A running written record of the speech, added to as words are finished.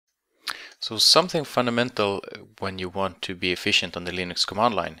So something fundamental when you want to be efficient on the Linux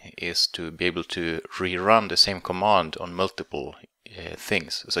command line is to be able to rerun the same command on multiple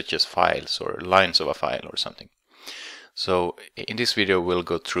things, such as files or lines of a file or something. So in this video we'll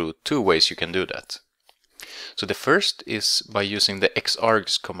go through two ways you can do that. So the first is by using the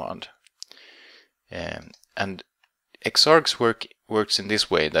Xargs command. And Xargs works in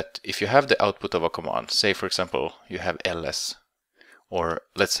this way that if you have the output of a command, say for example you have ls, or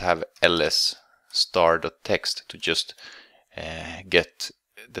let's have ls star.txt to just get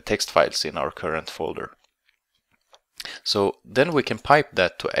the text files in our current folder. So then we can pipe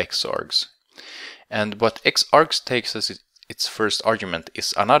that to Xargs. And what Xargs takes as its first argument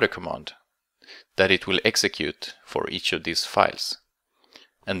is another command that it will execute for each of these files.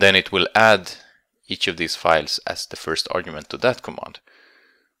 And then it will add each of these files as the first argument to that command.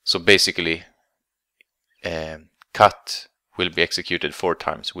 So basically cut will be executed 4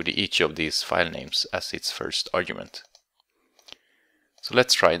 times with each of these file names as its first argument. So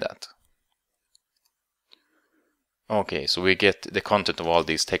let's try that. Okay, so we get the content of all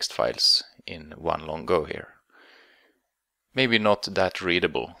these text files in one long go here. Maybe not that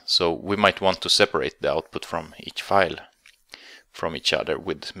readable, so we might want to separate the output from each file from each other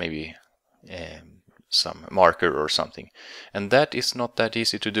with maybe some marker or something. And that is not that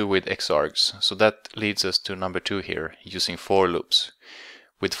easy to do with Xargs. So that leads us to number 2 here, using for loops.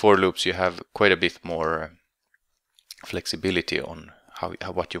 With for loops you have quite a bit more flexibility on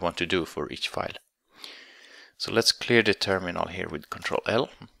what you want to do for each file. So let's clear the terminal here with Ctrl L.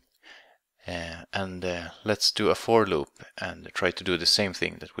 And let's do a for loop and try to do the same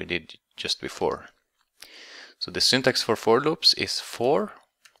thing that we did just before. So the syntax for loops is for,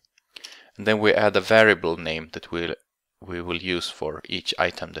 and then we add a variable name that we will use for each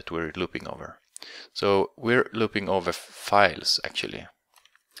item that we're looping over. So we're looping over files actually.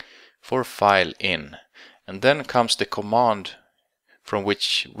 For file in, and then comes the command from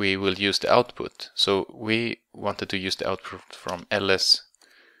which we will use the output. So we wanted to use the output from ls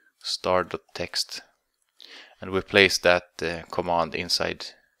star.txt, and we place that command inside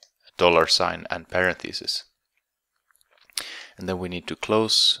 $sign and parentheses. And then we need to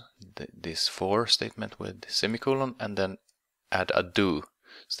close this for statement with semicolon, and then add a do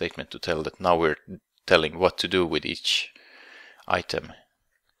statement to tell that now we're telling what to do with each item.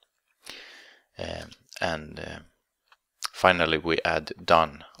 Finally we add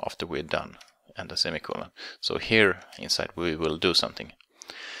done after we're done and a semicolon. So here inside we will do something.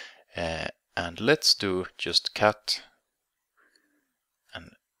 And let's do just cat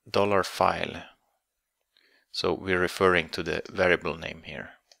and $file. So we're referring to the variable name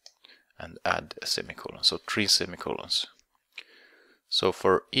here, and add a semicolon. So 3 semicolons. So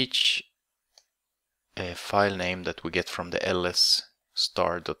for each file name that we get from the ls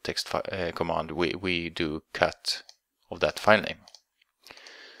star.txt command, we do cut of that file name.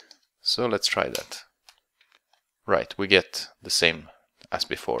 So let's try that. Right, we get the same as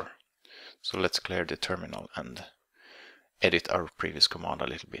before. So let's clear the terminal and edit our previous command a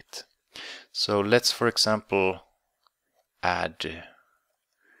little bit. So let's, for example, add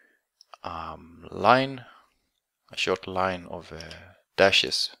a short line of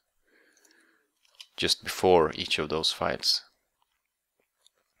dashes just before each of those files.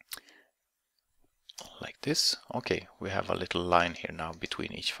 Like this. Okay, we have a little line here now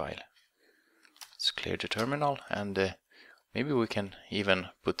between each file. Let's clear the terminal, and maybe we can even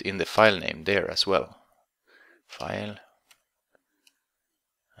put in the file name there as well. File,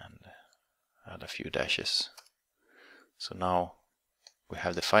 and add a few dashes. So now we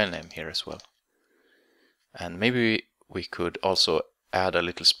have the file name here as well. And maybe we could also add a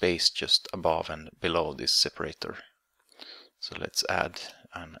little space just above and below this separator. So let's add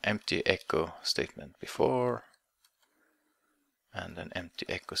an empty echo statement before and an empty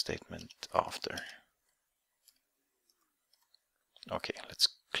echo statement after. Okay, let's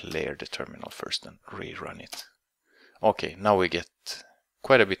clear the terminal first and rerun it. Okay, now we get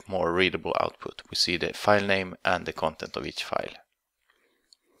quite a bit more readable output. We see the file name and the content of each file.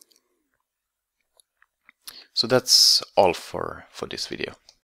 So that's all for this video.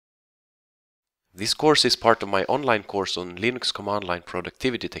 This course is part of my online course on Linux command line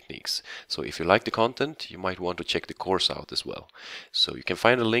productivity techniques. So if you like the content, you might want to check the course out as well. So you can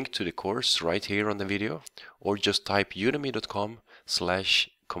find a link to the course right here on the video, or just type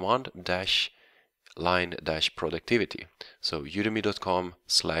udemy.com/command-line-productivity. So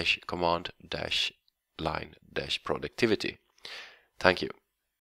udemy.com/command-line-productivity. Thank you.